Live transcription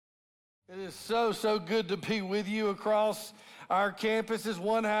It is so good to be with you across our campuses,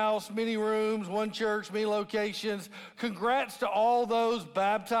 one house, many rooms, one church, many locations. Congrats to all those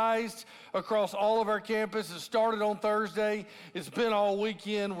baptized across all of our campuses. It started on Thursday. It's been all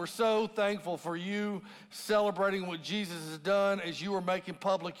weekend. We're so thankful for you celebrating what Jesus has done as you are making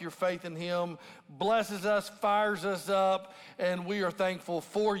public your faith in him. Blesses us, fires us up, and we are thankful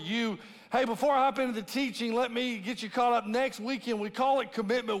for you. Hey, before I hop into the teaching, let me get you caught up. Next weekend, we call it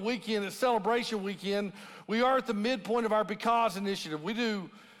Commitment Weekend. It's Celebration Weekend. We are at the midpoint of our Because initiative. We do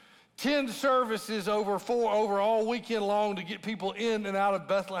 10 services over all weekend long to get people in and out of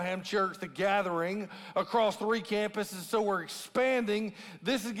Bethlehem Church, the gathering, across 3 campuses. So we're expanding.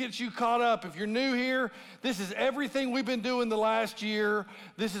 This gets you caught up. If you're new here, this is everything we've been doing the last year.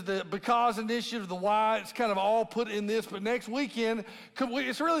 This is the Because initiative, the why. It's kind of all put in this. But next weekend,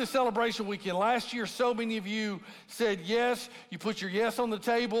 it's really a celebration weekend. Last year, so many of you said yes. You put your yes on the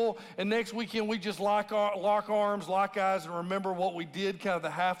table. And next weekend, we just lock arms, lock eyes, and remember what we did, kind of the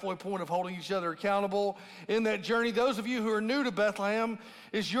halfway point of holding each other accountable in that journey. Those of you who are new to Bethlehem,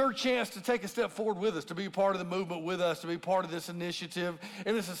 it's your chance to take a step forward with us, to be a part of the movement with us, to be part of this initiative.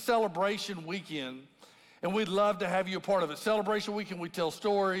 And it's a celebration weekend, and we'd love to have you a part of it. Celebration weekend, we tell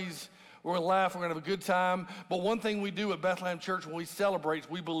stories, we're going to laugh, we're going to have a good time. But one thing we do at Bethlehem Church when we celebrate is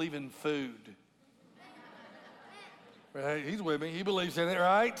we believe in food. Right? He's with me. He believes in it,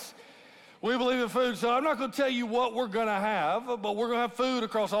 right? We believe in food, so I'm not going to tell you what we're going to have, but we're going to have food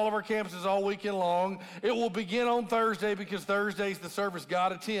across all of our campuses all weekend long. It will begin on Thursday because Thursday's the service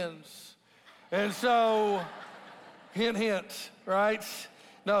God attends. And so, hint, hint, right?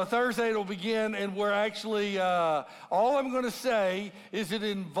 No, Thursday it'll begin, and we're actually, all I'm going to say is it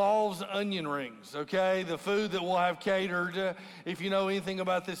involves onion rings, okay? The food that we'll have catered. If you know anything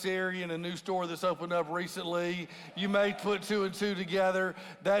about this area and a new store that's opened up recently, you may put 2 and 2 together.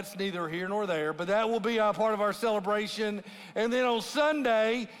 That's neither here nor there, but that will be a part of our celebration. And then on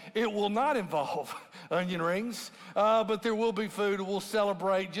Sunday, it will not involve onion rings, but there will be food. We'll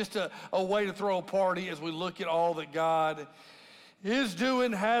celebrate, just a way to throw a party as we look at all that God is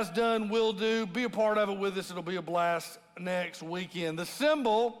doing, has done, will do. Be a part of it with us. It'll be a blast next weekend. The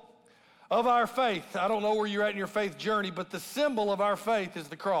symbol of our faith, I don't know where you're at in your faith journey, but the symbol of our faith is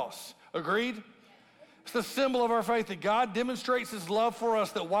the cross. Agreed? It's the symbol of our faith that God demonstrates his love for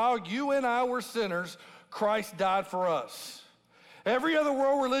us, that while you and I were sinners, Christ died for us. Every other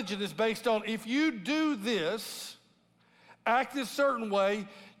world religion is based on if you do this, act this certain way,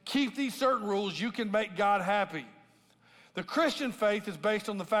 keep these certain rules, you can make God happy. The Christian faith is based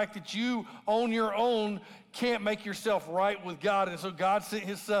on the fact that you, on your own, can't make yourself right with God, and so God sent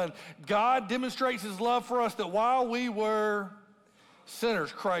his son. God demonstrates his love for us that while we were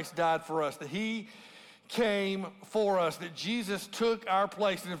sinners, Christ died for us, that he came for us, that Jesus took our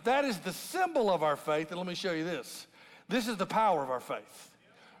place. And if that is the symbol of our faith, then let me show you this. This is the power of our faith,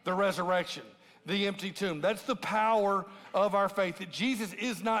 the resurrection, the empty tomb. That's the power of our faith, that Jesus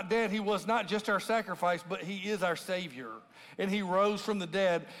is not dead. He was not just our sacrifice, but he is our Savior, and he rose from the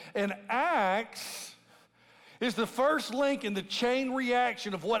dead. And Acts is the first link in the chain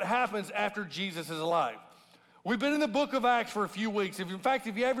reaction of what happens after Jesus is alive. We've been in the book of Acts for a few weeks. In fact,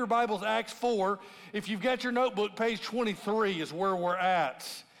 if you have your Bibles, Acts 4, if you've got your notebook, page 23 is where we're at.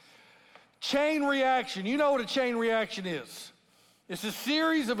 Chain reaction. You know what a chain reaction is. It's a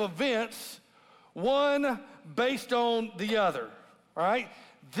series of events, one based on the other, all right?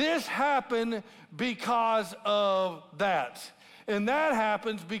 This happened because of that. And that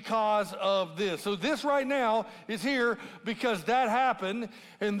happens because of this. So this right now is here because that happened,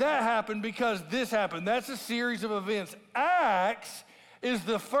 and that happened because this happened. That's a series of events. Acts is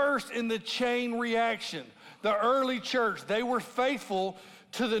the first in the chain reaction. The early church, they were faithful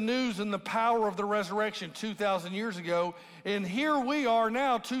to the news and the power of the resurrection 2,000 years ago. And here we are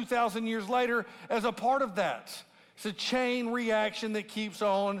now 2,000 years later as a part of that. It's a chain reaction that keeps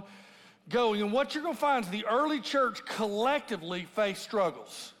on going. And what you're going to find is the early church collectively faced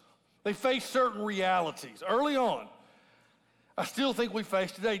struggles. They faced certain realities early on. I still think we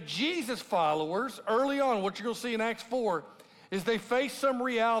face today. Jesus followers, early on, what you're going to see in Acts 4, is they faced some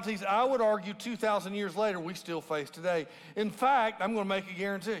realities, I would argue 2,000 years later, we still face today. In fact, I'm going to make a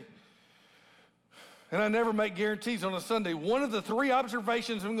guarantee. And I never make guarantees on a Sunday. One of the 3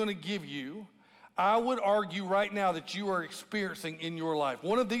 observations I'm going to give you, I would argue right now that you are experiencing in your life.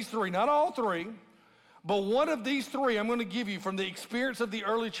 One of these 3, not all 3, but one of these 3 I'm going to give you from the experience of the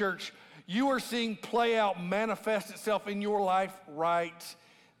early church, you are seeing play out, manifest itself in your life right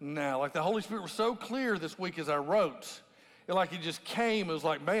now. Like the Holy Spirit was so clear this week as I wrote. Like it just came. It was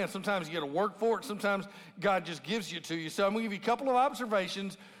like, man, sometimes you got to work for it. Sometimes God just gives it to you. So I'm going to give you a couple of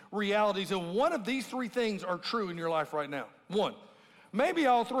observations realities, and one of these three things are true in your life right now. One. Maybe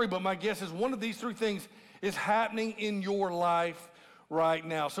all three, but my guess is one of these three things is happening in your life right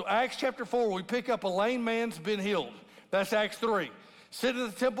now. So Acts chapter 4, we pick up a lame man's been healed. That's Acts 3. Sitting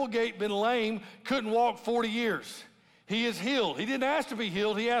at the temple gate, been lame, couldn't walk 40 years. He is healed. He didn't ask to be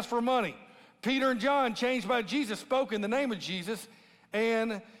healed. He asked for money. Peter and John, changed by Jesus, spoke in the name of Jesus,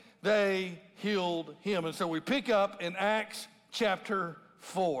 and they healed him. And so we pick up in Acts chapter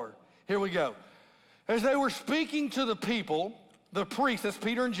 4. Here we go. As they were speaking to the people, the priests, that's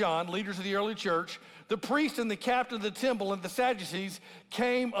Peter and John, leaders of the early church, the priests and the captain of the temple and the Sadducees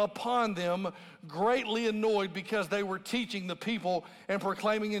came upon them greatly annoyed because they were teaching the people and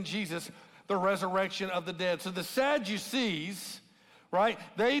proclaiming in Jesus the resurrection of the dead. So the Sadducees, right,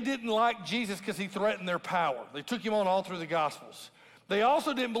 they didn't like Jesus because he threatened their power. They took him on all through the Gospels. They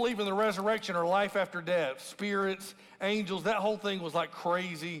also didn't believe in the resurrection or life after death, spirits, angels. That whole thing was like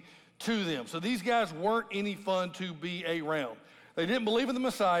crazy to them. So these guys weren't any fun to be around. They didn't believe in the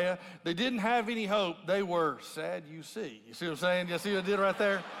Messiah. They didn't have any hope. They were sad, you see. You see what I'm saying? You see what I did right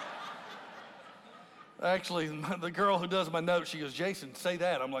there? Actually, the girl who does my notes, she goes, Jason, say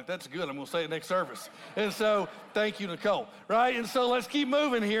that. I'm like, that's good. I'm going to say it next service. And so, thank you, Nicole. Right? And so, let's keep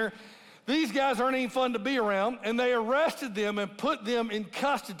moving here. These guys aren't any fun to be around, and they arrested them and put them in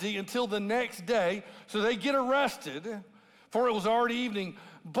custody until the next day. So they get arrested, for it was already evening.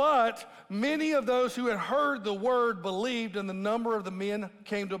 But many of those who had heard the word believed, and the number of the men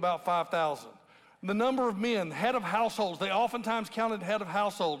came to about 5,000. The number of men, head of households, they oftentimes counted head of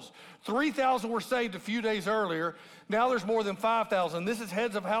households. 3,000 were saved a few days earlier. Now there's more than 5,000. This is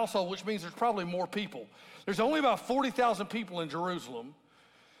heads of household, which means there's probably more people. There's only about 40,000 people in Jerusalem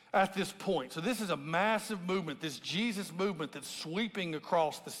at this point. So this is a massive movement, this Jesus movement that's sweeping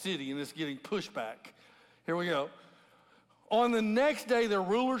across the city and is getting pushed back. Here we go. On the next day, the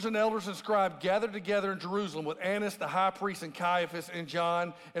rulers and elders and scribes gathered together in Jerusalem with Annas, the high priest, and Caiaphas, and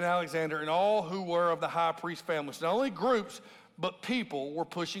John, and Alexander, and all who were of the high priest family. So not only groups, but people were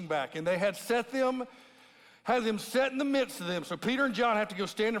pushing back. And they had them set in the midst of them. So Peter and John have to go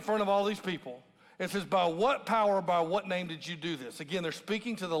stand in front of all these people. It says, by what power, by what name did you do this? Again, they're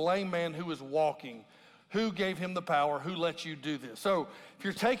speaking to the lame man who is walking. Who gave him the power? Who let you do this? So if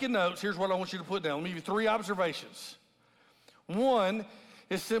you're taking notes, here's what I want you to put down. Let me give you 3 observations. One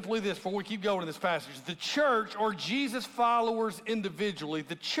is simply this, before we keep going in this passage. The church, or Jesus followers individually,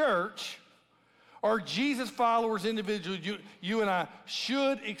 the church, or Jesus followers individually, you and I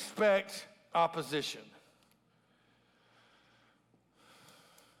should expect opposition.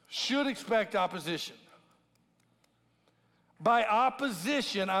 Should expect opposition. By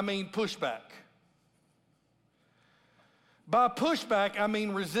opposition, I mean pushback. By pushback, I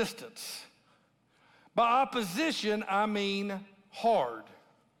mean resistance. By opposition, I mean hard.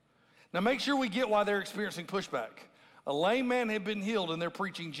 Now make sure we get why they're experiencing pushback. A lame man had been healed and they're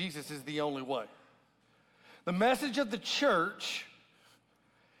preaching Jesus is the only way. The message of the church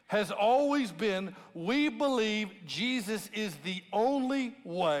has always been, we believe Jesus is the only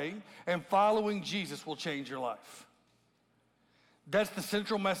way and following Jesus will change your life. That's the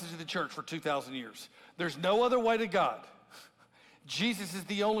central message of the church for 2,000 years. There's no other way to God. Jesus is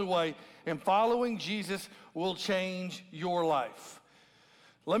the only way, and following Jesus will change your life.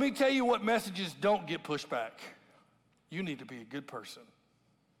 Let me tell you what messages don't get pushed back. You need to be a good person.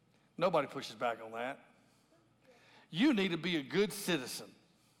 Nobody pushes back on that. You need to be a good citizen.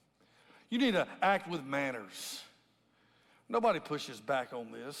 You need to act with manners. Nobody pushes back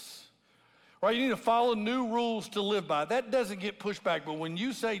on this. Right? You need to follow new rules to live by. That doesn't get pushed back. But when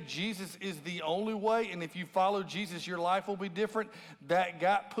you say Jesus is the only way, and if you follow Jesus, your life will be different, that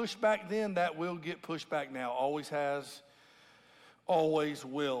got pushed back then, that will get pushed back now. Always has, always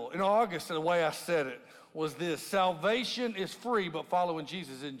will. In August, the way I said it was this: salvation is free, but following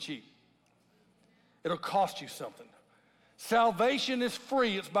Jesus isn't cheap. It'll cost you something. Salvation is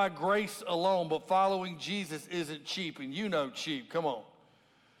free. It's by grace alone, but following Jesus isn't cheap. And you know cheap. Come on.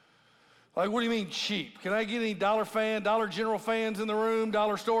 Like, what do you mean cheap? Can I get any Dollar General fans in the room,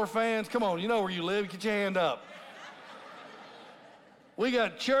 dollar store fans? Come on, you know where you live. Get your hand up. We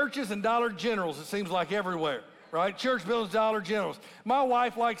got churches and Dollar Generals, it seems like, everywhere, right? Church buildings, Dollar Generals. My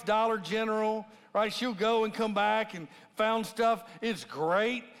wife likes Dollar General, right? She'll go and come back and found stuff. It's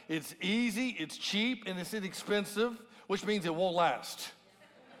great, it's easy, it's cheap, and it's inexpensive, which means it won't last.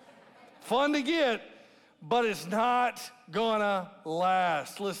 Fun to get, but it's not gonna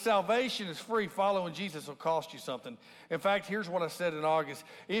last. Listen, salvation is free. Following Jesus will cost you something. In fact, here's what I said in August.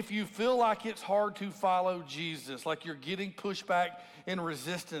 If you feel like it's hard to follow Jesus, like you're getting pushed back in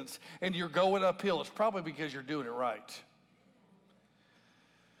resistance and you're going uphill, it's probably because you're doing it right.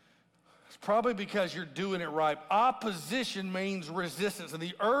 probably because you're doing it right. Opposition means resistance. And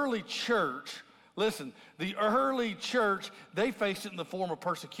the early church, listen, the early church, they faced it in the form of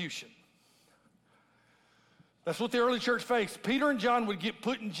persecution. That's what the early church faced. Peter and John would get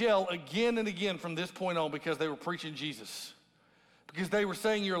put in jail again and again from this point on because they were preaching Jesus. Because they were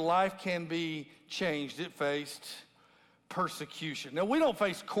saying your life can be changed. It faced persecution. Now, we don't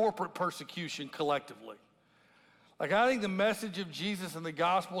face corporate persecution collectively. Like, I think the message of Jesus and the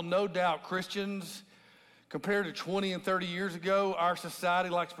gospel, no doubt Christians, compared to 20 and 30 years ago, our society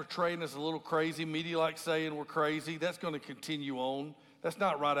likes portraying us a little crazy. Media likes saying we're crazy. That's going to continue on. That's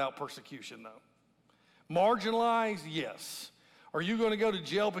not right out persecution, though. Marginalized, yes. Are you going to go to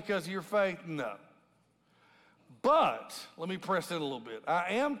jail because of your faith? No. But, let me press in a little bit.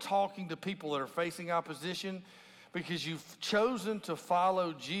 I am talking to people that are facing opposition because you've chosen to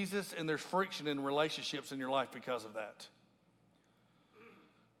follow Jesus and there's friction in relationships in your life because of that.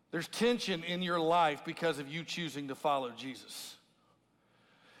 There's tension in your life because of you choosing to follow Jesus.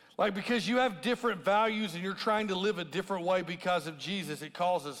 Like, because you have different values and you're trying to live a different way because of Jesus, it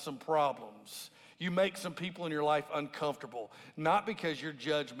causes some problems. You make some people in your life uncomfortable, not because you're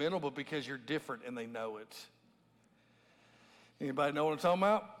judgmental, but because you're different and they know it. Anybody know what I'm talking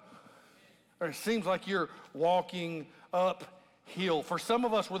about? Or it seems like you're walking uphill. For some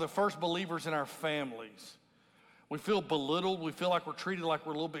of us, we're the first believers in our families. We feel belittled. We feel like we're treated like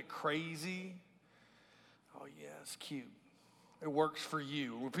we're a little bit crazy. Oh, yeah, it's cute. It works for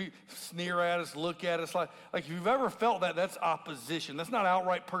you. When people sneer at us, look at us like if you've ever felt that, that's opposition. That's not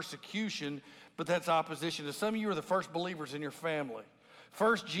outright persecution, but that's opposition. To some of you are the first believers in your family.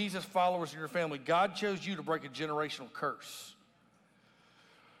 First Jesus followers in your family. God chose you to break a generational curse.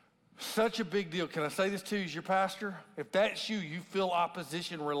 Such a big deal. Can I say this to you as your pastor? If that's you, you feel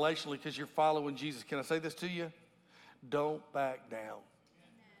opposition relationally because you're following Jesus. Can I say this to you? Don't back down.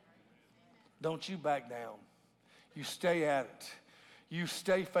 Don't you back down. You stay at it. You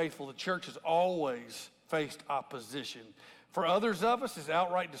stay faithful. The church has always faced opposition. For others of us, it's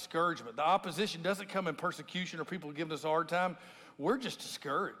outright discouragement. The opposition doesn't come in persecution or people giving us a hard time. We're just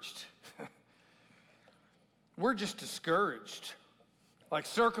discouraged. We're just discouraged. Like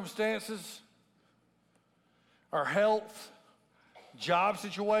circumstances, our health, job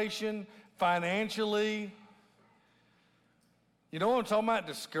situation, financially. You know what I'm talking about?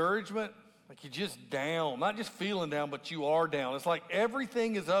 Discouragement. Like you're just down, not just feeling down, but you are down. It's like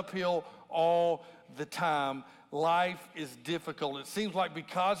everything is uphill all the time. Life is difficult. It seems like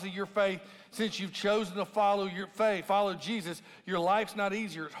because of your faith, since you've chosen to follow your faith, follow Jesus, your life's not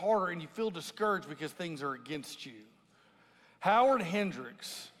easier, it's harder, and you feel discouraged because things are against you. Howard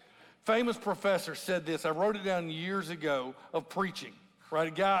Hendricks, famous professor, said this. I wrote it down years ago of preaching, right?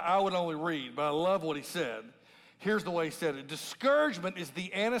 A guy I would only read, but I love what he said. Here's the way he said it. Discouragement is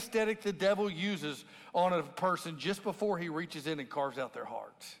the anesthetic the devil uses on a person just before he reaches in and carves out their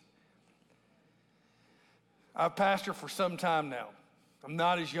heart. I've pastored for some time now. I'm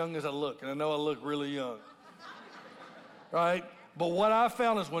not as young as I look, and I know I look really young, right? But what I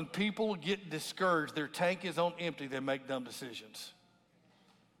found is when people get discouraged, their tank is on empty, they make dumb decisions.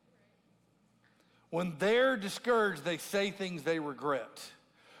 When they're discouraged, they say things they regret.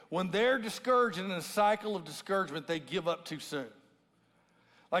 When they're discouraged and in a cycle of discouragement, they give up too soon.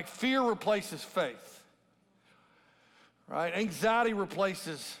 Like fear replaces faith, right? Anxiety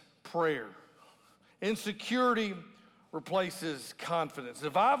replaces prayer. Insecurity replaces confidence.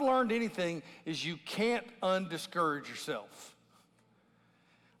 If I've learned anything, is you can't undiscourage yourself.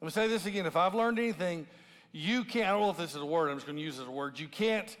 I'm going to say this again. If I've learned anything, you can't, I don't know if this is a word, I'm just going to use it as a word. You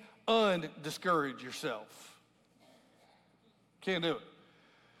can't undiscourage yourself. Can't do it.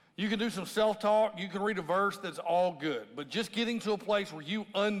 You can do some self-talk. You can read a verse that's all good. But just getting to a place where you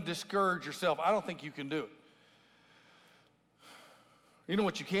undiscourage yourself, I don't think you can do it. You know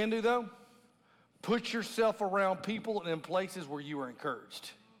what you can do, though? Put yourself around people and in places where you are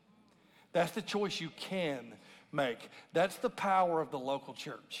encouraged. That's the choice you can make. That's the power of the local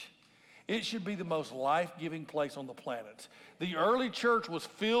church. It should be the most life-giving place on the planet. The early church was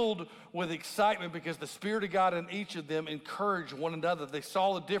filled with excitement because the Spirit of God in each of them encouraged one another. They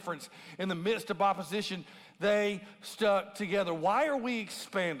saw the difference. In the midst of opposition, they stuck together. Why are we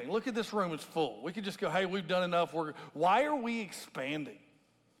expanding? Look at this room, it's full. We could just go, hey, we've done enough work. Why are we expanding?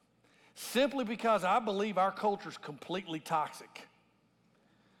 Simply because I believe our culture is completely toxic.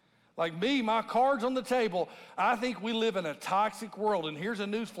 Like me, my cards on the table, I think we live in a toxic world. And here's a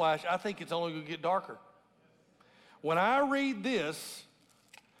newsflash, I think it's only going to get darker. When I read this,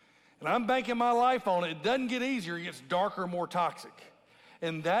 and I'm banking my life on it, it doesn't get easier, it gets darker, more toxic.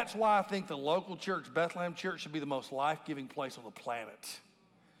 And that's why I think the local church, Bethlehem Church, should be the most life-giving place on the planet.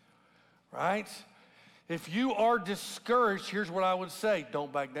 right? If you are discouraged, here's what I would say,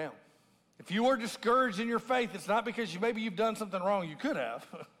 don't back down. If you are discouraged in your faith, it's not because maybe you've done something wrong. You could have.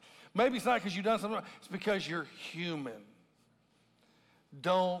 Maybe it's not because you've done something wrong. It's because you're human.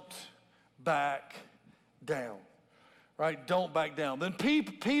 Don't back down, right? Don't back down. Then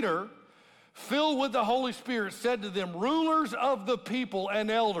Peter, filled with the Holy Spirit, said to them, rulers of the people and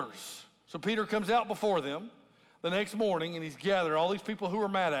elders. So Peter comes out before them the next morning, and he's gathered all these people who are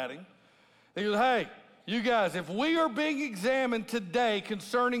mad at him. He goes, hey, you guys, if we are being examined today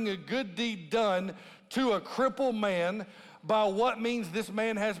concerning a good deed done to a crippled man, by what means this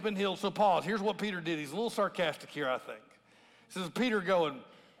man has been healed. So pause. Here's what Peter did. He's a little sarcastic here, I think. This is Peter going,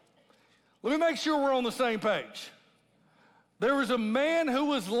 let me make sure we're on the same page. There was a man who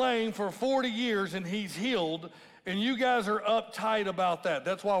was lame for 40 years and he's healed, and you guys are uptight about that.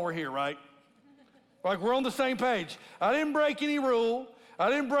 That's why we're here, right? Like, we're on the same page. I didn't break any rule. I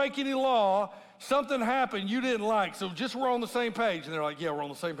didn't break any law. Something happened you didn't like, so just we're on the same page. And they're like, yeah, we're on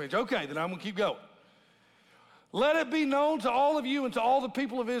the same page. Okay, then I'm going to keep going. Let it be known to all of you and to all the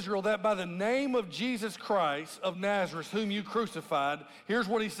people of Israel that by the name of Jesus Christ of Nazareth, whom you crucified, here's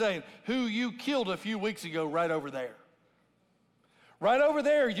what he's saying, who you killed a few weeks ago right over there. Right over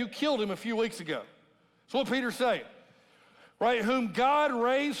there, you killed him a few weeks ago. That's what Peter's saying. Right, whom God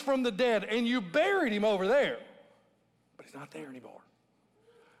raised from the dead, and you buried him over there. But he's not there anymore.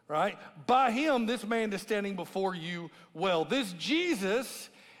 Right? By him, this man is standing before you well. This Jesus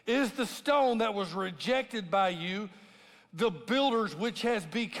is the stone that was rejected by you, the builders, which has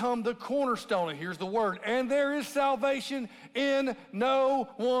become the cornerstone. And here's the word. And there is salvation in no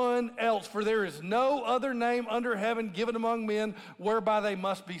one else, for there is no other name under heaven given among men whereby they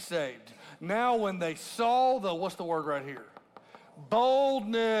must be saved. Now when they saw what's the word right here?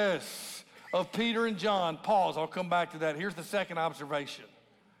 Boldness of Peter and John. Pause, I'll come back to that. Here's the second observation.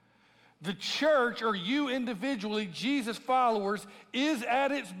 The church, or you individually, Jesus followers, is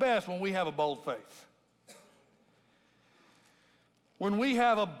at its best when we have a bold faith. When we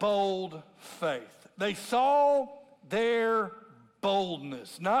have a bold faith. They saw their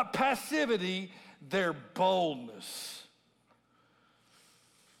boldness, not passivity, their boldness.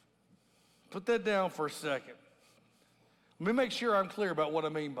 Put that down for a second. Let me make sure I'm clear about what I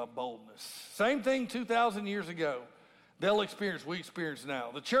mean by boldness. Same thing 2,000 years ago. They'll experience, we experience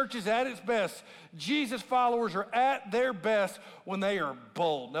now. The church is at its best. Jesus followers are at their best when they are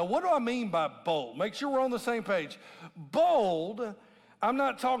bold. Now, what do I mean by bold? Make sure we're on the same page. Bold, I'm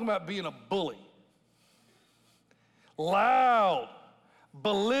not talking about being a bully. Loud,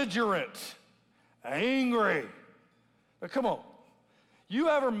 belligerent, angry. Now, come on. You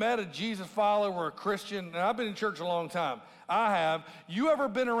ever met a Jesus follower or a Christian? And I've been in church a long time. I have. You ever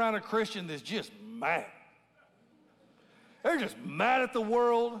been around a Christian that's just mad? They're just mad at the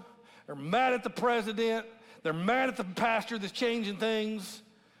world. They're mad at the president. They're mad at the pastor that's changing things,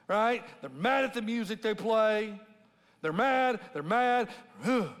 right? They're mad at the music they play. They're mad.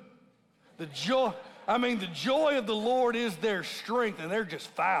 Ugh. The joy of the Lord is their strength, and they're just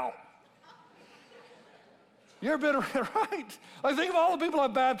foul. You ever been around, right? Like, think of all the people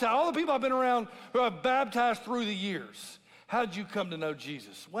I've baptized, all the people I've been around who I've baptized through the years. How did you come to know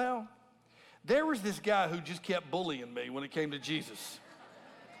Jesus? Well, there was this guy who just kept bullying me when it came to Jesus.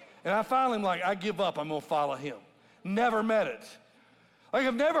 And I finally am like, I give up, I'm gonna follow him. Never met it. Like,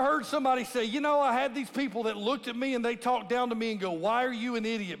 I've never heard somebody say, you know, I had these people that looked at me and they talked down to me and go, why are you an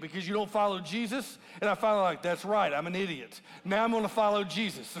idiot? Because you don't follow Jesus? And I finally like, that's right, I'm an idiot. Now I'm gonna follow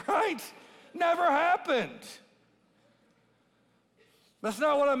Jesus, right? Never happened. That's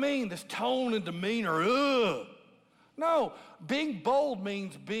not what I mean, this tone and demeanor, ugh. No, being bold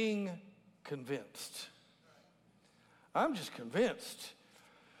means being convinced. I'm just convinced.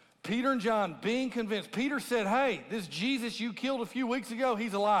 Peter and John being convinced. Peter said, hey, this Jesus you killed a few weeks ago,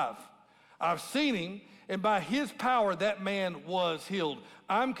 he's alive. I've seen him, and by his power, that man was healed.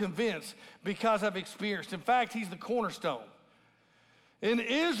 I'm convinced because I've experienced. In fact, he's the cornerstone. In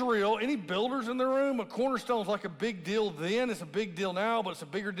Israel, any builders in the room, a cornerstone is like a big deal then. It's a big deal now, but it's a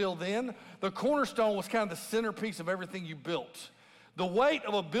bigger deal then. The cornerstone was kind of the centerpiece of everything you built. The weight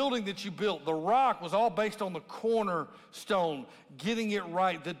of a building that you built, the rock was all based on the cornerstone, getting it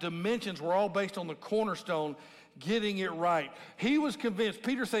right. The dimensions were all based on the cornerstone, getting it right. He was convinced.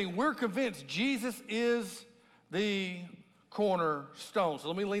 Peter's saying, we're convinced Jesus is the cornerstone. So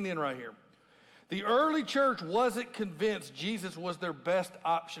let me lean in right here. The early church wasn't convinced Jesus was their best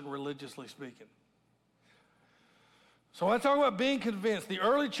option, religiously speaking. So when I talk about being convinced, the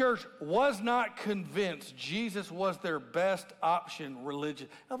early church was not convinced Jesus was their best option religion.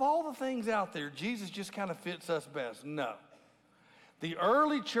 Of all the things out there, Jesus just kind of fits us best. No. The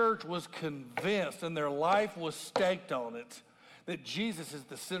early church was convinced, and their life was staked on it, that Jesus is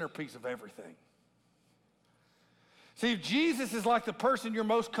the centerpiece of everything. See, if Jesus is like the person you're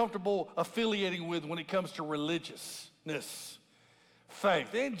most comfortable affiliating with when it comes to religiousness,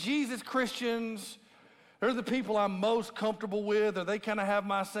 faith, and Jesus Christians, they're the people I'm most comfortable with, or they kind of have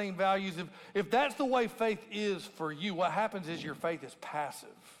my same values. If that's the way faith is for you, what happens is your faith is passive.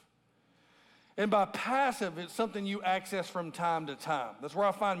 And by passive, it's something you access from time to time. That's where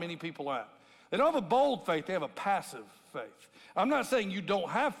I find many people at. They don't have a bold faith, they have a passive faith. I'm not saying you don't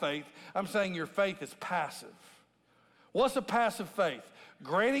have faith, I'm saying your faith is passive. What's a passive faith?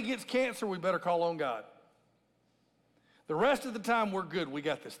 Granny gets cancer, we better call on God. The rest of the time, we're good, we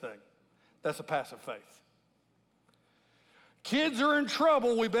got this thing. That's a passive faith. Kids are in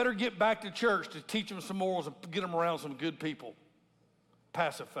trouble, we better get back to church to teach them some morals and get them around some good people.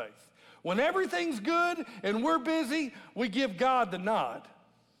 Passive faith. When everything's good and we're busy, we give God the nod.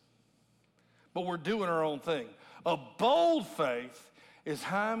 But we're doing our own thing. A bold faith is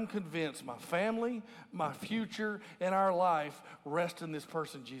how I'm convinced my family, my future, and our life rest in this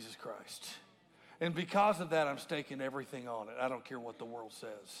person, Jesus Christ. And because of that, I'm staking everything on it. I don't care what the world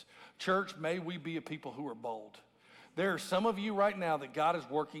says. Church, may we be a people who are bold. There are some of you right now that God is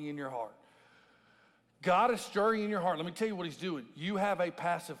working in your heart. God is stirring in your heart. Let me tell you what he's doing. You have a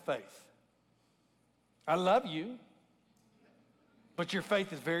passive faith. I love you, but your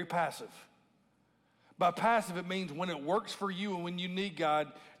faith is very passive. By passive, it means when it works for you and when you need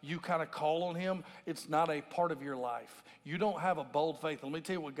God, you kind of call on him. It's not a part of your life. You don't have a bold faith. Let me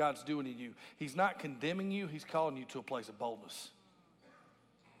tell you what God's doing in you. He's not condemning you. He's calling you to a place of boldness.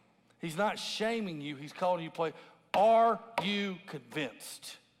 He's not shaming you. He's calling you to a place. Are you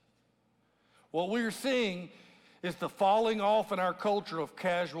convinced? What we're seeing is the falling off in our culture of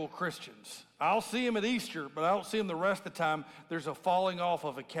casual Christians. I'll see them at Easter, but I don't see them the rest of the time. There's a falling off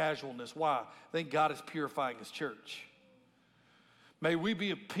of a casualness. Why? I think God is purifying his church. May we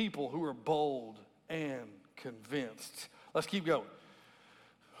be a people who are bold and convinced. Let's keep going.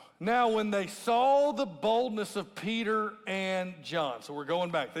 Now, when they saw the boldness of Peter and John, so we're going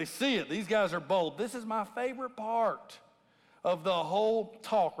back. They see it. These guys are bold. This is my favorite part of the whole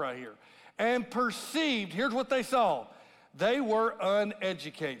talk right here. And perceived, here's what they saw. They were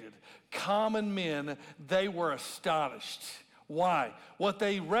uneducated. Common men, they were astonished. Why? What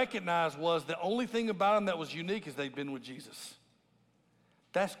they recognized was the only thing about them that was unique is they'd been with Jesus.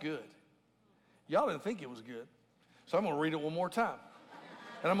 That's good. Y'all didn't think it was good. So I'm going to read it one more time.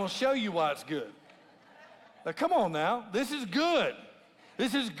 And I'm going to show you why it's good. Now, come on now. This is good.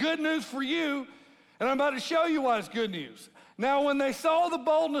 This is good news for you. And I'm about to show you why it's good news. Now, when they saw the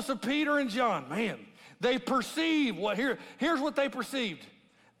boldness of Peter and John, man, they perceived here's what they perceived.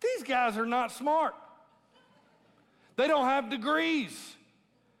 These guys are not smart. They don't have degrees.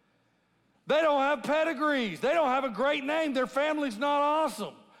 They don't have pedigrees. They don't have a great name. Their family's not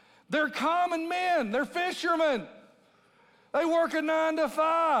awesome. They're common men. They're fishermen. They work a 9 to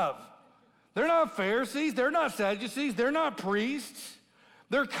 5. They're not Pharisees. They're not Sadducees. They're not priests.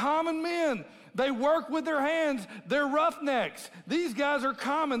 They're common men. They work with their hands. They're roughnecks. These guys are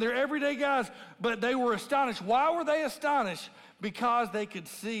common. They're everyday guys. But they were astonished. Why were they astonished? Because they could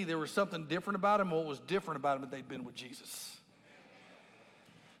see there was something different about them. What was different about them? They'd been with Jesus.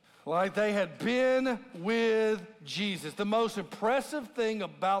 Like they had been with Jesus. The most impressive thing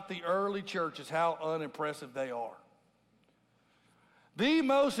about the early church is how unimpressive they are. The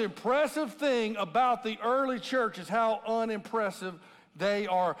most impressive thing about the early church is how unimpressive they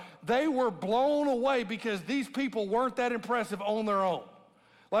are. They were blown away because these people weren't that impressive on their own.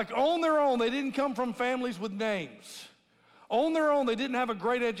 Like on their own, they didn't come from families with names. On their own, they didn't have a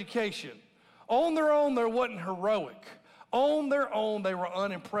great education. On their own, they wasn't heroic. On their own, they were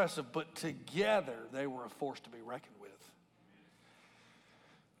unimpressive, but together, they were a force to be reckoned with.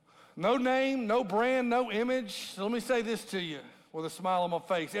 No name, no brand, no image. So let me say this to you with a smile on my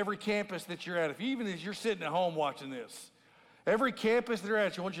face. Every campus that you're at, even as you're sitting at home watching this, every campus that you're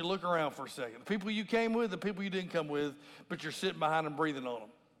at, I want you to look around for a second. The people you came with, the people you didn't come with, but you're sitting behind them breathing on them,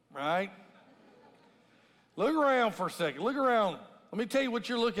 right? Look around for a second. Look around. Let me tell you what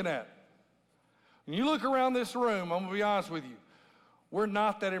you're looking at. When you look around this room, I'm going to be honest with you, we're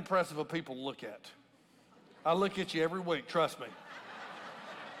not that impressive of people to look at. I look at you every week, trust me.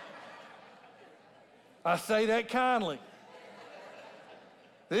 I say that kindly.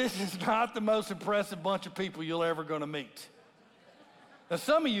 This is not the most impressive bunch of people you're ever going to meet. Now,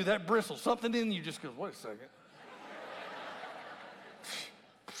 some of you, that bristles. Something in you just goes, wait a second.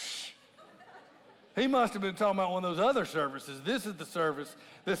 He must have been talking about one of those other services. This is the service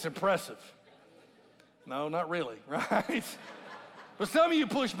that's impressive. No, not really, right? But some of you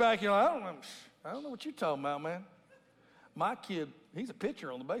push back, you're like, I don't know what you're talking about, man. My kid, he's a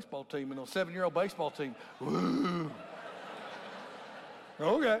pitcher on the baseball team, and on a 7-year-old baseball team. Woo.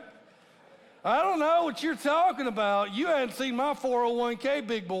 Okay. I don't know what you're talking about. You hadn't seen my 401k,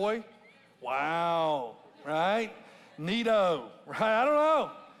 big boy. Wow, right? Neato, right? I don't know.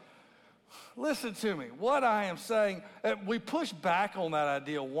 Listen to me. What I am saying, we push back on that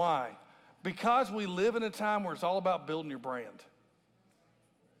idea. Why? Because we live in a time where it's all about building your brand.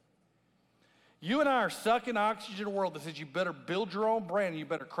 You and I are sucking oxygen in a world that says you better build your own brand and you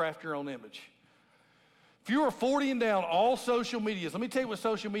better craft your own image. If you are 40 and down, all social media is, let me tell you what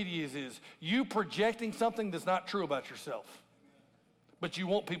social media is you projecting something that's not true about yourself, but you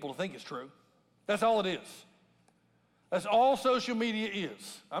want people to think it's true. That's all it is. That's all social media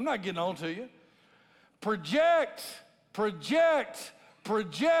is. I'm not getting on to you. Project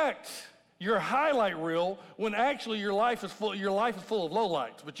your highlight reel when actually your life is full of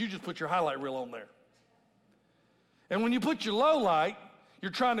lowlights, but you just put your highlight reel on there. And when you put your lowlight, you're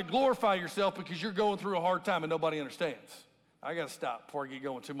trying to glorify yourself because you're going through a hard time and nobody understands. I got to stop before I get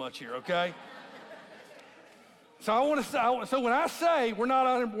going too much here, okay? So when I say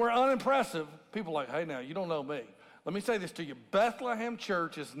we're unimpressive, people are like, hey, now, you don't know me. Let me say this to you. Bethlehem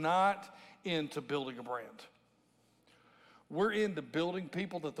Church is not into building a brand. We're into building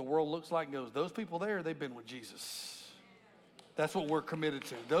people that the world looks like and goes, those people there, they've been with Jesus. That's what we're committed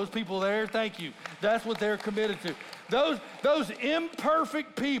to. Those people there, thank you. That's what they're committed to. Those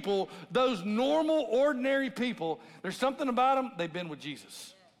imperfect people, those normal, ordinary people, there's something about them, they've been with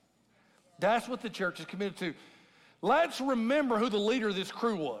Jesus. That's what the church is committed to. Let's remember who the leader of this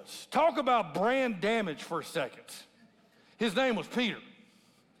crew was. Talk about brand damage for a second. His name was Peter.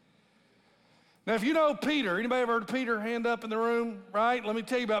 Now, if you know Peter, anybody ever heard of Peter? Hand up in the room, right? Let me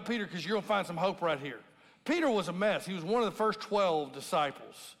tell you about Peter because you're going to find some hope right here. Peter was a mess. He was one of the first 12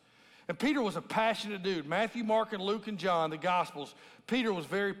 disciples. And Peter was a passionate dude. Matthew, Mark, and Luke, and John, the Gospels, Peter was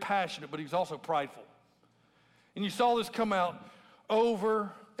very passionate, but he was also prideful. And you saw this come out over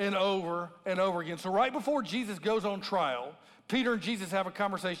and over and over again. So right before Jesus goes on trial, Peter and Jesus have a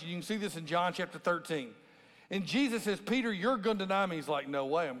conversation. You can see this in John chapter 13. And Jesus says, Peter, you're going to deny me. He's like, no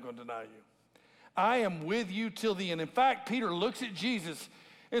way I'm going to deny you. I am with you till the end. In fact, Peter looks at Jesus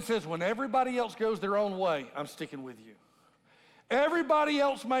and says, when everybody else goes their own way, I'm sticking with you. Everybody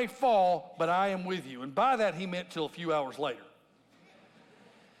else may fall, but I am with you. And by that, he meant till a few hours later.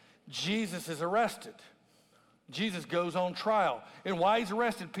 Jesus is arrested. Jesus goes on trial. And while he's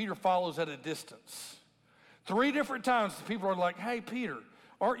arrested, Peter follows at a distance. 3 different times, people are like, hey, Peter,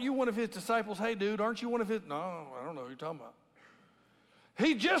 aren't you one of his disciples? Hey, dude, aren't you one of his? No, I don't know who you're talking about.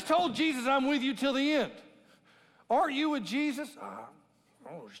 He just told Jesus, I'm with you till the end. Aren't you with Jesus? I don't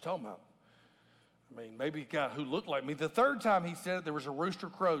know what you're talking about. I mean, maybe a guy who looked like me. The 3rd time he said it, there was a rooster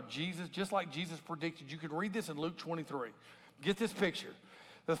crowed. Jesus, just like Jesus predicted. You could read this in Luke 23. Get this picture.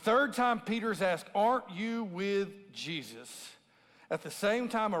 The 3rd time Peter's asked, aren't you with Jesus? At the same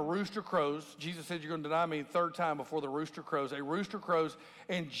time a rooster crows. Jesus said, you're going to deny me the 3rd time before the rooster crows. A rooster crows,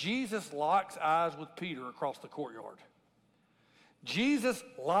 and Jesus locks eyes with Peter across the courtyard. Jesus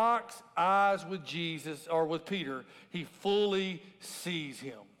locks eyes with Peter. He fully sees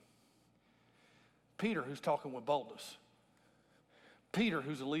him. Peter, who's talking with boldness. Peter,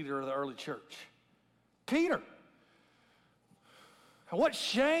 who's a leader of the early church. Peter. And what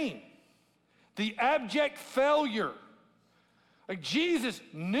shame. The abject failure. Like Jesus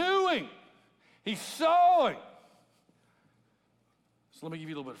knew him. He saw him. So let me give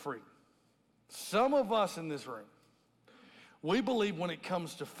you a little bit of freedom. Some of us in this room, we believe when it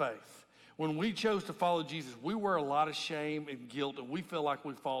comes to faith, when we chose to follow Jesus, we wear a lot of shame and guilt, and we feel like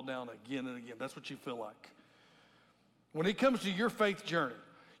we fall down again and again. That's what you feel like. When it comes to your faith journey,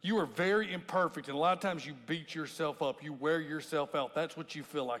 you are very imperfect, and a lot of times you beat yourself up. You wear yourself out. That's what you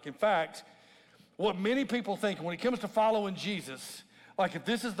feel like. In fact, what many people think when it comes to following Jesus, like if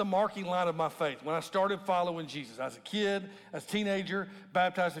this is the marking line of my faith, when I started following Jesus, as a kid, as a teenager,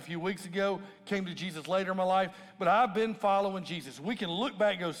 baptized a few weeks ago, came to Jesus later in my life, but I've been following Jesus. We can look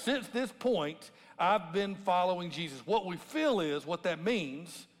back and go, since this point, I've been following Jesus. What we feel is, what that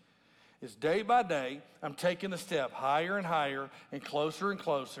means is day by day, I'm taking a step higher and higher and closer,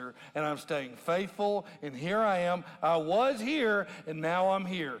 and I'm staying faithful, and here I am. I was here, and now I'm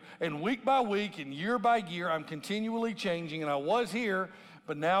here. And week by week and year by year, I'm continually changing, and I was here,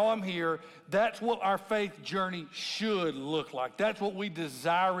 but now I'm here. That's what our faith journey should look like. That's what we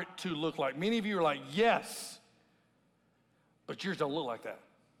desire it to look like. Many of you are like, yes, but yours don't look like that.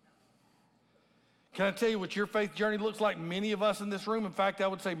 Can I tell you what your faith journey looks like? Many of us in this room, in fact, I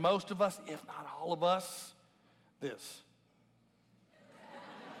would say most of us, if not all of us, this.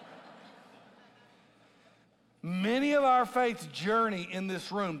 Many of our faith's journey in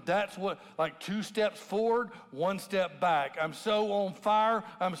this room, that's what, like 2 steps forward, 1 step back. I'm so on fire,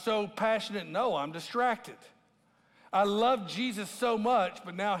 I'm so passionate. No, I'm distracted. I love Jesus so much,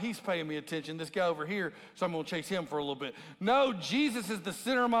 but now he's paying me attention, this guy over here, so I'm going to chase him for a little bit. No, Jesus is the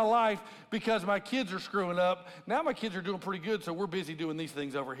center of my life because my kids are screwing up. Now my kids are doing pretty good, so we're busy doing these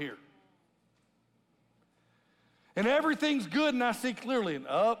things over here. And everything's good, and I see clearly, and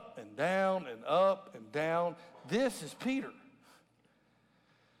up and down and up and down. This is Peter.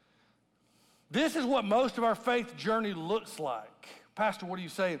 This is what most of our faith journey looks like. Pastor, what are you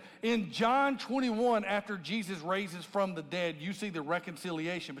saying? In John 21, after Jesus raises from the dead, you see the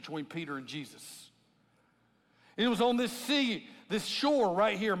reconciliation between Peter and Jesus. It was on this sea, this shore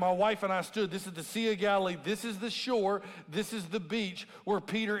right here. My wife and I stood. This is the Sea of Galilee. This is the shore. This is the beach where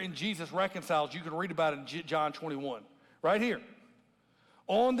Peter and Jesus reconciled. You can read about it in John 21. Right here.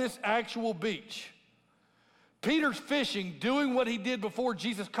 On this actual beach. Peter's fishing, doing what he did before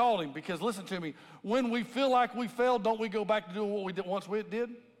Jesus called him. Because listen to me, when we feel like we failed, don't we go back to doing what we did once we did?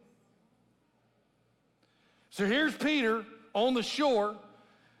 So here's Peter on the shore.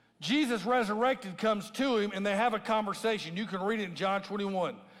 Jesus resurrected comes to him, and they have a conversation. You can read it in John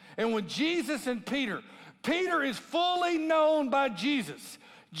 21. And when Jesus and Peter is fully known by Jesus.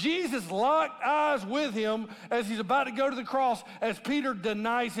 Jesus locked eyes with him as he's about to go to the cross as Peter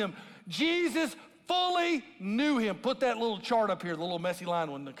denies him. Jesus fully knew him. Put that little chart up here, the little messy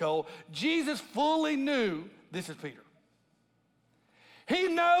line one, Nicole. Jesus fully knew this is Peter. He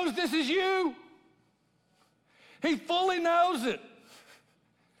knows this is you. He fully knows it.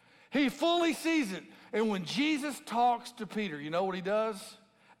 He fully sees it. And when Jesus talks to Peter, you know what he does?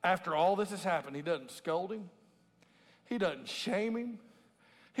 After all this has happened, he doesn't scold him. He doesn't shame him.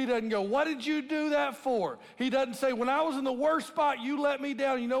 He doesn't go, what did you do that for? He doesn't say, when I was in the worst spot, you let me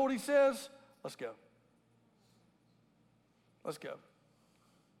down. You know what he says? Let's go. Let's go.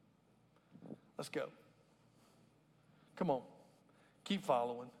 Let's go. Come on. Keep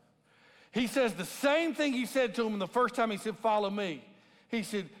following. He says the same thing he said to him the first time he said, follow me. He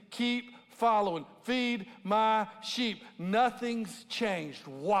said, keep following. Feed my sheep. Nothing's changed.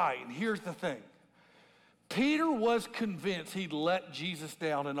 Why? And here's the thing. Peter was convinced he'd let Jesus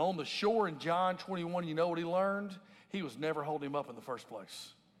down. And on the shore in John 21, you know what he learned? He was never holding him up in the first place.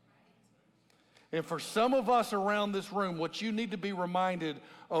 And for some of us around this room, what you need to be reminded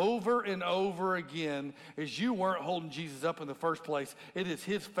over and over again is you weren't holding Jesus up in the first place. It is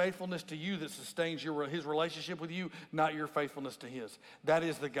his faithfulness to you that sustains his relationship with you, not your faithfulness to his. That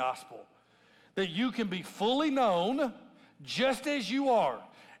is the gospel. That you can be fully known just as you are,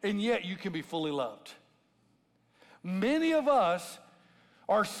 and yet you can be fully loved. Many of us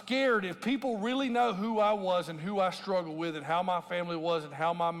are scared if people really know who I was and who I struggled with and how my family was and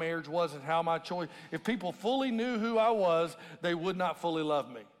how my marriage was and how my choice. If people fully knew who I was, they would not fully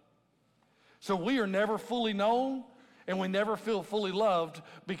love me. So we are never fully known and we never feel fully loved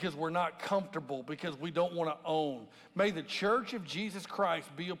because we're not comfortable, because we don't want to own. May the church of Jesus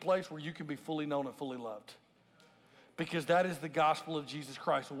Christ be a place where you can be fully known and fully loved. Because that is the gospel of Jesus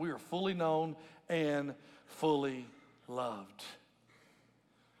Christ. We are fully known and fully loved.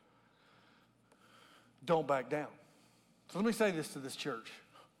 Don't back down. So let me say this to this church.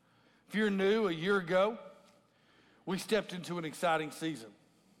 If you're new, a year ago, we stepped into an exciting season.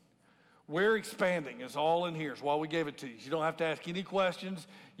 We're expanding. It's all in here. It's why we gave it to you. You don't have to ask any questions.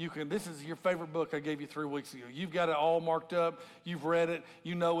 This is your favorite book I gave you 3 weeks ago. You've got it all marked up. You've read it.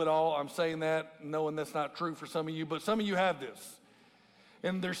 You know it all. I'm saying that knowing that's not true for some of you, but some of you have this.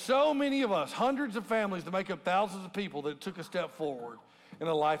 And there's so many of us, hundreds of families that make up thousands of people that took a step forward in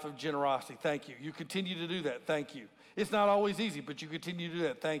a life of generosity. Thank you. You continue to do that. Thank you. It's not always easy, but you continue to do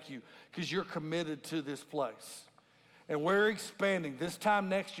that. Thank you, because you're committed to this place. And we're expanding. This time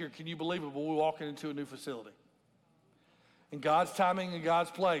next year, can you believe it, we're walking into a new facility. In God's timing and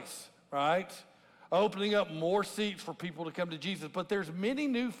God's place, right? Opening up more seats for people to come to Jesus. But there's many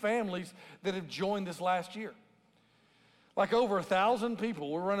new families that have joined this last year. Like over 1,000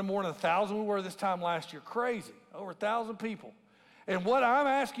 people. We're running more than 1,000 we were this time last year. Crazy. Over 1,000 people. And what I'm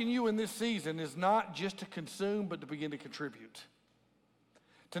asking you in this season is not just to consume, but to begin to contribute.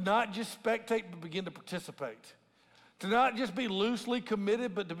 To not just spectate, but begin to participate. To not just be loosely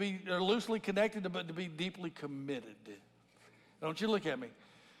committed, but to be loosely connected, but to be deeply committed. Don't you look at me.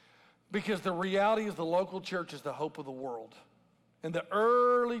 Because the reality is the local church is the hope of the world. And the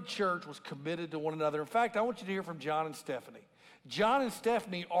early church was committed to one another. In fact, I want you to hear from John and Stephanie. John and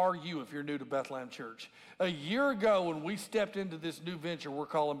Stephanie are you if you're new to Bethlehem Church. A year ago when we stepped into this new venture we're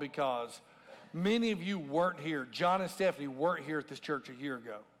calling Because, many of you weren't here. John and Stephanie weren't here at this church a year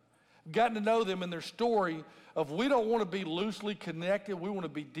ago. gotten to know them and their story of we don't want to be loosely connected, we want to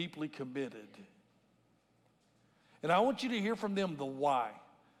be deeply committed. And I want you to hear from them the why.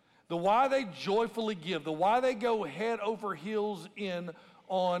 The why they joyfully give, the why they go head over heels in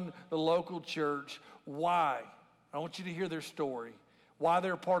on the local church. Why? I want you to hear their story. Why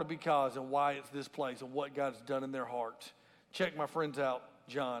they're a part of Because and why it's this place and what God's done in their hearts. Check my friends out,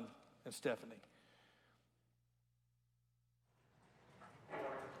 John and Stephanie.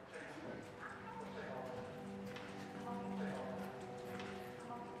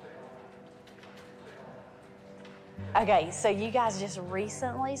 Okay, so you guys just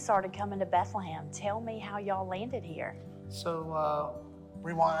recently started coming to Bethlehem. Tell me how y'all landed here. So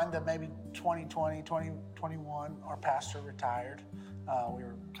rewind to maybe 2020, 2021, our pastor retired. We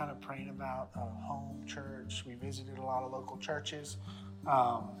were kind of praying about a home church. We visited a lot of local churches.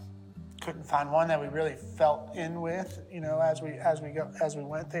 Couldn't find one that we really felt in with, as we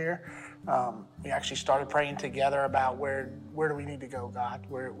went there. We actually started praying together about where do we need to go, God?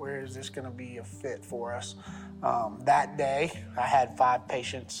 Where is this going to be a fit for us? That day, I had 5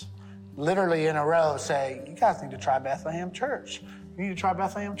 patients literally in a row say, you guys need to try Bethlehem Church. You need to try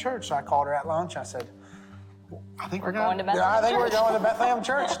Bethlehem Church. So I called her at lunch. I said, I think we're going to Bethlehem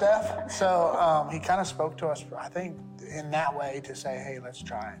Church, Steph. So he kind of spoke to us, I think, in that way to say, hey, let's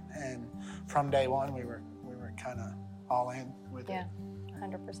try it. And from day one, we were kind of all in with it. Yeah,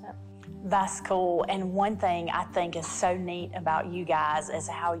 100%. That's cool. And one thing I think is so neat about you guys is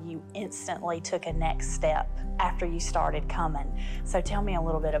how you instantly took a next step after you started coming. So tell me a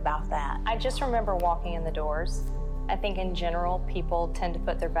little bit about that. I just remember walking in the doors. I think in general, people tend to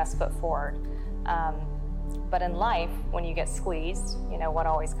put their best foot forward. But in life, when you get squeezed, what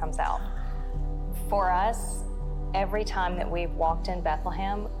always comes out. For us, every time that we've walked in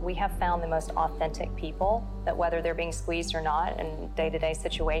Bethlehem, we have found the most authentic people that whether they're being squeezed or not in day-to-day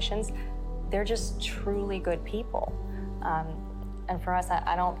situations, they're just truly good people. And for us,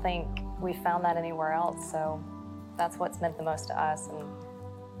 I don't think we found that anywhere else. So that's what's meant the most to us.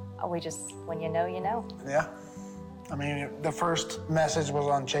 And we just, when you know, you know. Yeah. I mean, the first message was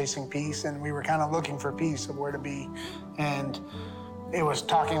on chasing peace, and we were kind of looking for peace of where to be. And it was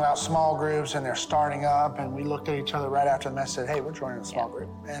talking about small groups, and they're starting up, and we looked at each other right after the message and said, hey, we're joining a small group.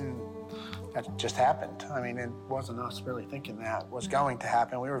 And that just happened. I mean, it wasn't us really thinking that was going to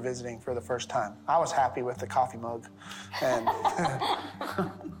happen. We were visiting for the first time. I was happy with the coffee mug. And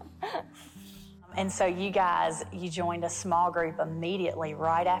And so you guys, you joined a small group immediately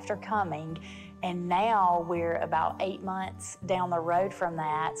right after coming. And now we're about 8 months down the road from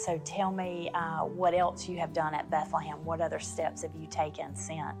that. So tell me what else you have done at Bethlehem. What other steps have you taken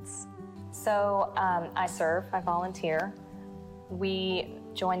since? So I serve, I volunteer. We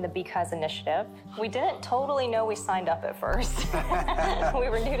joined the Because initiative. We didn't totally know we signed up at first. We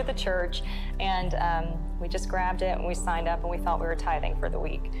were new to the church, and we just grabbed it and we signed up, and we thought we were tithing for the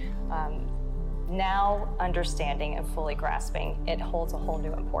week. Now understanding and fully grasping, it holds a whole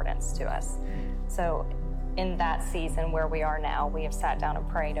new importance to us. So in that season where we are now, we have sat down and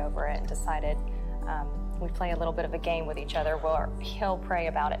prayed over it and decided we play a little bit of a game with each other where he'll pray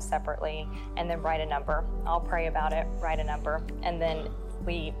about it separately and then write a number. I'll pray about it, write a number, and then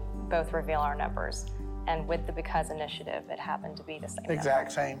we both reveal our numbers. And with the Because initiative, it happened to be the same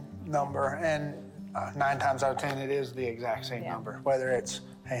exact same number. And 9 times out of 10, it is the exact same number. Whether it's,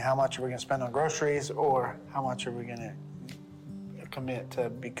 hey, how much are we going to spend on groceries, or how much are we going to commit to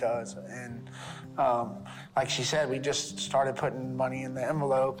Because. And like she said, we just started putting money in the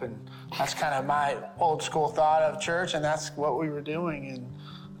envelope, and that's kind of my old school thought of church, and that's what we were doing.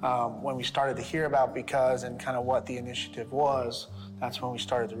 And when we started to hear about Because and kind of what the initiative was, that's when we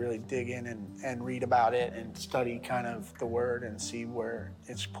started to really dig in and read about it and study kind of the word and see where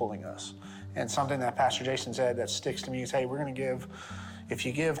it's pulling us. And something that Pastor Jason said that sticks to me is, hey, we're going to give, if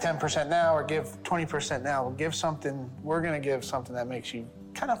you give 10% now or give 20% now, we're going to give something that makes you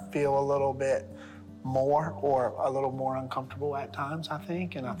kind of feel a little bit more or a little more uncomfortable at times, I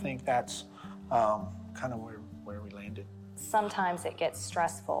think. And I think that's kind of where we landed. Sometimes it gets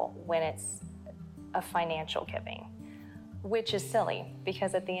stressful when it's a financial giving, which is silly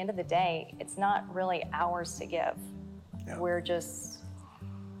because at the end of the day, it's not really ours to give. Yeah. We're just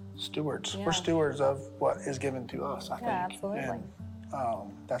stewards. Yeah. We're stewards of what is given to us, I think. Yeah, absolutely. And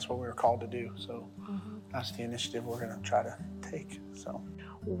that's what we were called to do. So that's the initiative we're going to try to take. So,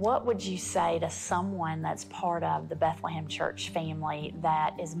 what would you say to someone that's part of the Bethlehem Church family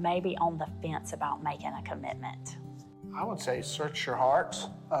that is maybe on the fence about making a commitment? I would say search your hearts,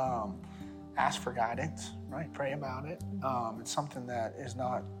 ask for guidance, right? Pray about it. It's something that is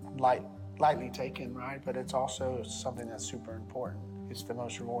not lightly taken, right? But it's also something that's super important. it's the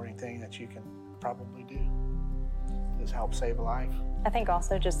most rewarding thing that you can probably do, is help save a life. I think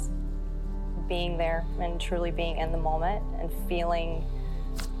also just being there and truly being in the moment and feeling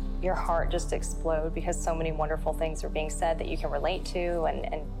your heart just explode because so many wonderful things are being said that you can relate to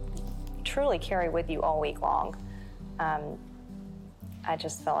and truly carry with you all week long. I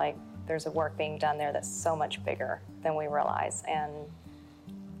just feel like there's a work being done there that's so much bigger than we realize and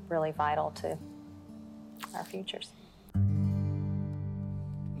really vital to our futures.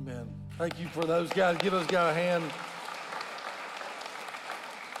 Amen. Thank you for those guys. Give those guys a hand.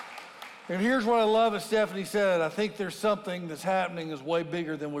 And here's what I love, as Stephanie said, I think there's something that's happening that's way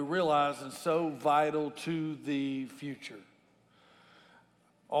bigger than we realize and so vital to the future.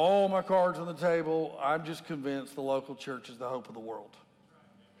 All my cards on the table, I'm just convinced the local church is the hope of the world.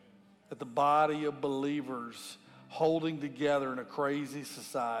 That the body of believers holding together in a crazy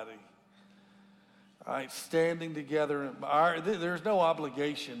society, all right, standing together. There's no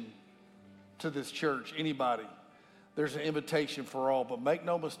obligation to this church, anybody. There's an invitation for all, but make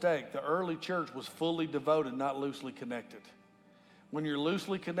no mistake, the early church was fully devoted, not loosely connected. When you're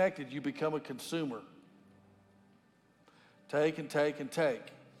loosely connected, you become a consumer. Take and take and take.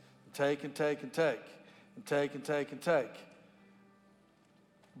 Take and take and take. And take and take and take.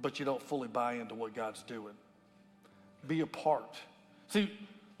 But you don't fully buy into what God's doing. Be a part. See,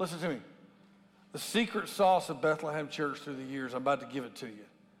 listen to me. The secret sauce of Bethlehem Church through the years, I'm about to give it to you.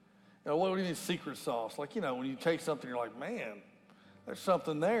 You know, what do you mean secret sauce? Like, you know, when you take something, you're like, man, there's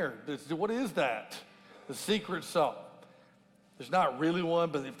something there. What is that? The secret sauce. There's not really one,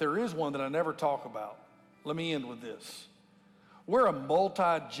 but if there is one that I never talk about, let me end with this. We're a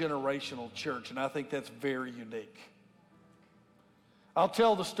multi-generational church, and I think that's very unique. I'll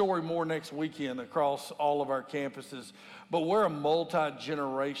tell the story more next weekend across all of our campuses, but we're a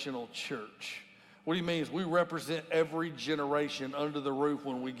multi-generational church. What he means, we represent every generation under the roof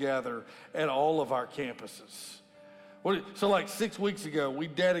when we gather at all of our campuses. So like 6 weeks ago, we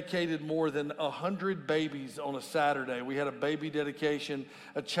dedicated more than 100 babies on a Saturday. We had a baby dedication,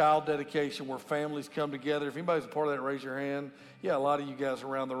 a child dedication where families come together. If anybody's a part of that, raise your hand. Yeah, a lot of you guys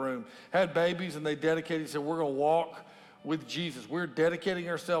around the room had babies and they dedicated, said, we're going to walk with Jesus. We're dedicating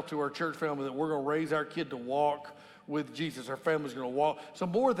ourselves to our church family that we're going to raise our kid to walk with Jesus. Our family's going to walk. So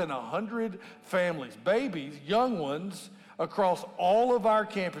more than 100 families, babies, young ones, across all of our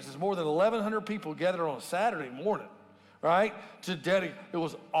campuses, more than 1,100 people gathered on a Saturday morning, right, to dedicate. It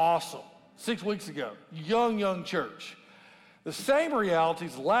was awesome. 6 weeks ago, young church. The same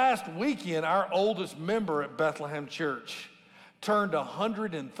realities, last weekend, our oldest member at Bethlehem Church turned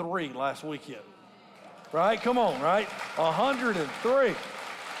 103 last weekend, right? Come on, right? 103.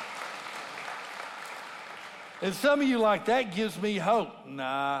 And some of you like, that gives me hope.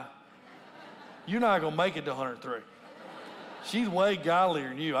 Nah, you're not going to make it to 103. She's way godlier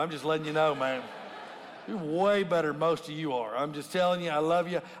than you. I'm just letting you know, man. You're way better than most of you are. I'm just telling you, I love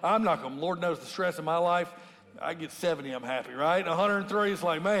you. I'm not going to, Lord knows the stress of my life. I get 70, I'm happy, right? 103, it's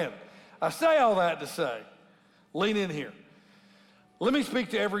like, man, I say all that to say, lean in here. Let me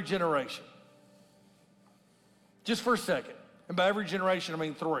speak to every generation. Just for a second. And by every generation, I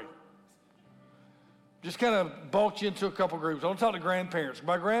mean 3. Just kind of bulk you into a couple groups. I want to talk to grandparents.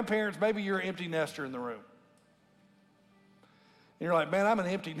 By grandparents, maybe you're an empty nester in the room. And you're like, man, I'm an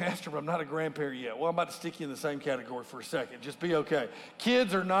empty nester, but I'm not a grandparent yet. Well, I'm about to stick you in the same category for a second. Just be okay.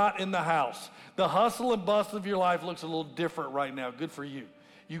 Kids are not in the house. The hustle and bustle of your life looks a little different right now. Good for you.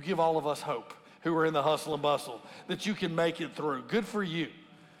 You give all of us hope who are in the hustle and bustle that you can make it through. Good for you.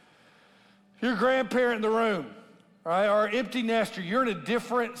 You're a grandparent in the room. All right, or empty nester, you're in a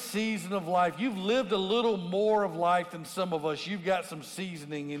different season of life. You've lived a little more of life than some of us. You've got some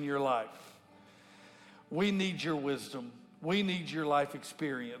seasoning in your life. We need your wisdom. We need your life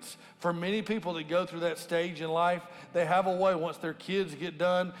experience. For many people that go through that stage in life, they have a way, once their kids get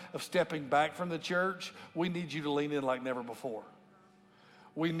done, of stepping back from the church. We need you to lean in like never before.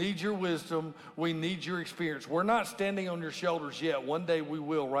 We need your wisdom. We need your experience. We're not standing on your shoulders yet. One day we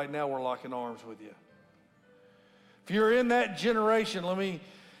will. Right now we're locking arms with you. If you're in that generation, let me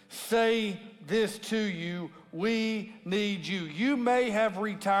say this to you. We need you. You may have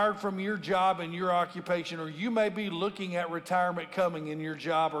retired from your job and your occupation, or you may be looking at retirement coming in your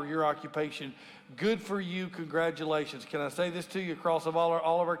job or your occupation. Good for you. Congratulations. Can I say this to you across all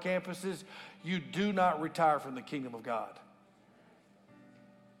of our campuses? You do not retire from the kingdom of God.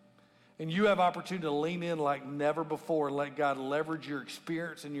 And you have opportunity to lean in like never before and let God leverage your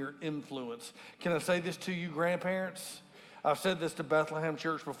experience and your influence. Can I say this to you, grandparents? I've said this to Bethlehem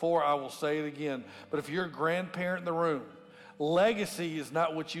Church before. I will say it again. But if you're a grandparent in the room, legacy is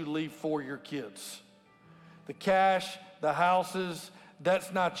not what you leave for your kids. The cash, the houses,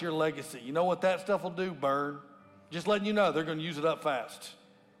 That's not your legacy. You know what that stuff will do? Burn. Just letting you know, they're going to use it up fast.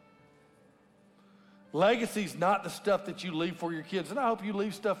 Legacy's not the stuff that you leave for your kids. And I hope you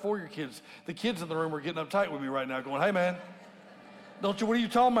leave stuff for your kids. The kids in the room are getting uptight with me right now going, hey, man, what are you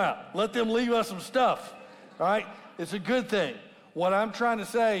talking about? Let them leave us some stuff, all right? It's a good thing. What I'm trying to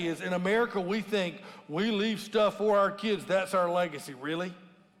say is in America, we think we leave stuff for our kids. That's our legacy. Really?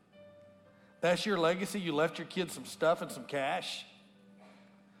 That's your legacy? You left your kids some stuff and some cash?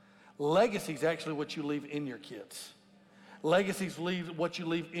 Legacy is actually what you leave in your kids. Legacies leave what you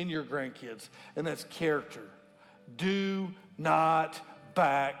leave in your grandkids, and that's character. Do not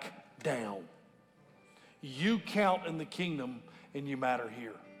back down. You count in the kingdom, and you matter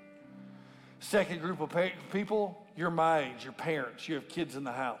here. Second group of people, you're my age, your parents. You have kids in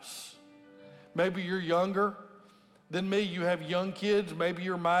the house. Maybe you're younger than me. You have young kids. Maybe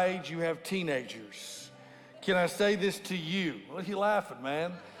you're my age. You have teenagers. Can I say this to you? What are you laughing,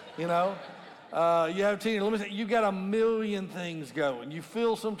 man? You know? You have teenagers. Let me say, you got a million things going. You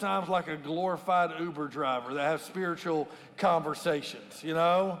feel sometimes like a glorified Uber driver that has spiritual conversations, you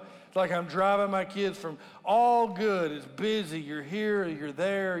know? It's like I'm driving my kids from all good. It's busy. You're here, you're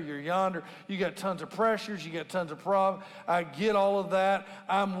there, you're yonder. You got tons of pressures. You got tons of problems. I get all of that.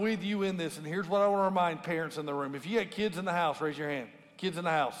 I'm with you in this. And here's what I want to remind parents in the room. If you got kids in the house, raise your hand. Kids in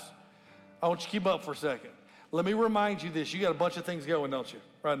the house. I want you to keep up for a second. Let me remind you this. You got a bunch of things going, don't you,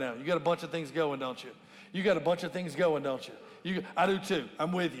 right now? You got a bunch of things going, don't you? You got a bunch of things going, don't you? I do too.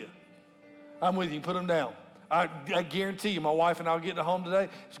 I'm with you. I'm with you. Put them down. I guarantee you, my wife and I will get to home today.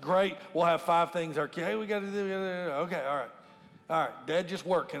 It's great. We'll have 5 things. Hey, we got to do. Okay, all right. All right, Dad just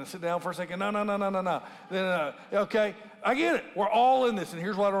worked. Can I sit down for a second? No. Okay, I get it. We're all in this, and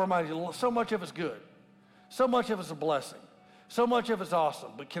here's what I remind you. So much of it's good. So much of it's a blessing. So much of it's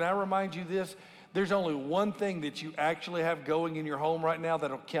awesome. But can I remind you this? There's only one thing that you actually have going in your home right now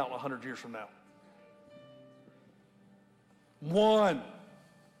that'll count 100 years from now. One.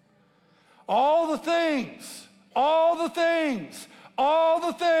 All the things.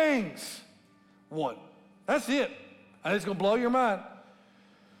 One. That's it. And it's going to blow your mind.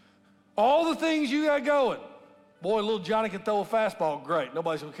 All the things you got going. Boy, little Johnny can throw a fastball. Great.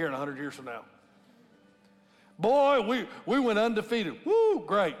 Nobody's going to care in 100 years from now. Boy, we went undefeated. Woo,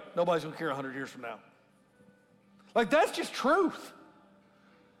 great. Nobody's going to care 100 years from now. Like, that's just truth.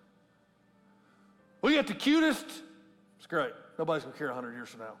 We got the cutest. It's great. Nobody's going to care 100 years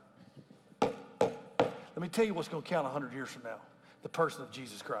from now. Let me tell you what's going to count 100 years from now. The person of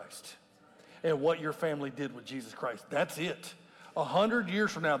Jesus Christ. And what your family did with Jesus Christ. That's it. 100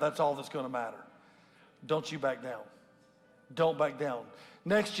 years from now, that's all that's going to matter. Don't you back down. Don't back down.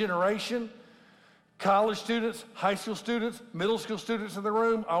 Next generation, college students, high school students, middle school students in the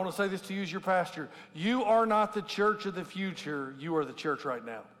room, I want to say this to you as your pastor. You are not the church of the future. You are the church right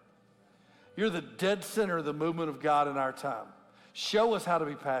now. You're the dead center of the movement of God in our time. Show us how to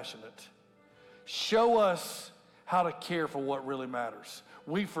be passionate. Show us how to care for what really matters.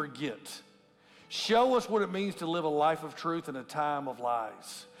 We forget. Show us what it means to live a life of truth in a time of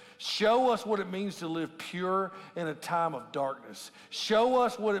lies. Show us what it means to live pure in a time of darkness. Show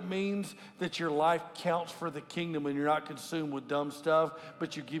us what it means that your life counts for the kingdom and you're not consumed with dumb stuff,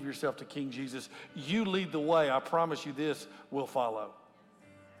 but you give yourself to King Jesus. You lead the way. I promise you this, we'll follow.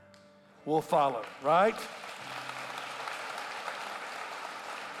 We'll follow, right?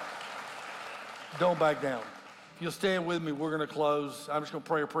 Don't back down. If you'll stand with me, we're going to close. I'm just going to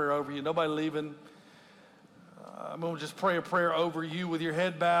pray a prayer over you. Nobody leaving. I'm going to just pray a prayer over you with your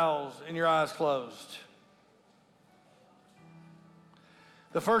head bowed and your eyes closed.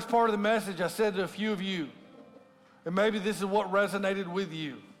 The first part of the message I said to a few of you, and maybe this is what resonated with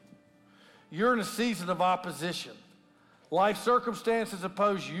you. You're in a season of opposition. Life circumstances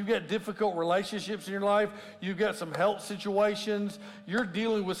oppose you. You've got difficult relationships in your life. You've got some health situations. You're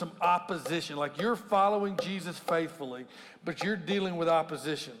dealing with some opposition. Like you're following Jesus faithfully, but you're dealing with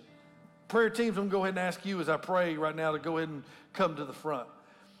opposition. Prayer teams, I'm going to go ahead and ask you as I pray right now to go ahead and come to the front.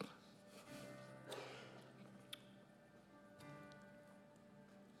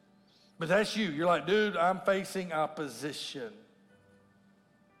 But that's you. You're like, dude, I'm facing opposition.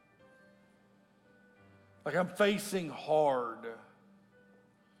 Like I'm facing hard.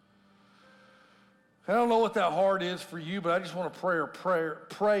 I don't know what that hard is for you, but I just want to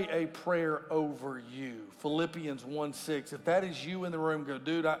pray a prayer over you. Philippians 1:6. If that is you in the room, go,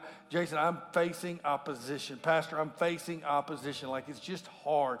 dude, Jason, I'm facing opposition. Pastor, I'm facing opposition. Like it's just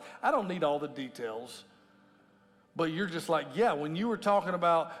hard. I don't need all the details. But you're just like, yeah, when you were talking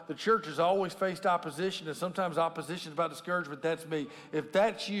about the church has always faced opposition, and sometimes opposition is about discouragement, that's me. If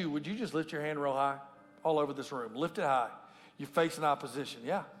that's you, would you just lift your hand real high all over this room? Lift it high. You're facing opposition,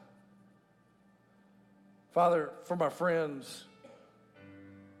 yeah. Father, for my friends,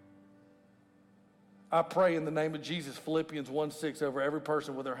 I pray in the name of Jesus, Philippians 1:6 over every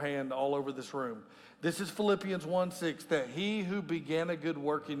person with their hand all over this room. This is Philippians 1:6, that he who began a good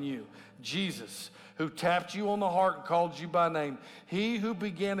work in you, Jesus, who tapped you on the heart and called you by name, he who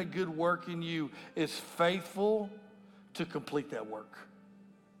began a good work in you is faithful to complete that work.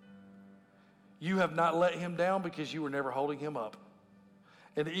 You have not let him down because you were never holding him up.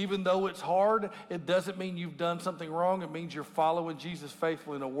 And even though it's hard, it doesn't mean you've done something wrong. It means you're following Jesus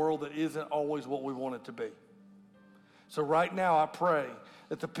faithfully in a world that isn't always what we want it to be. So right now, I pray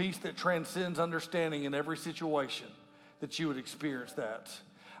that the peace that transcends understanding in every situation, that you would experience that.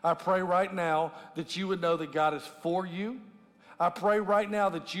 I pray right now that you would know that God is for you. I pray right now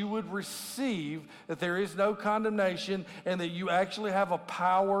that you would receive that there is no condemnation and that you actually have a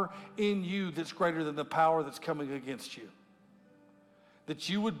power in you that's greater than the power that's coming against you. That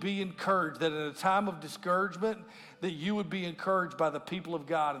you would be encouraged, that in a time of discouragement, that you would be encouraged by the people of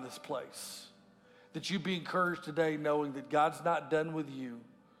God in this place. That you be encouraged today knowing that God's not done with you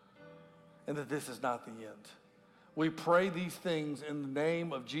and that this is not the end. We pray these things in the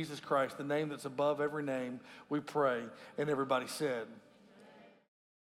name of Jesus Christ, the name that's above every name. We pray, and everybody said,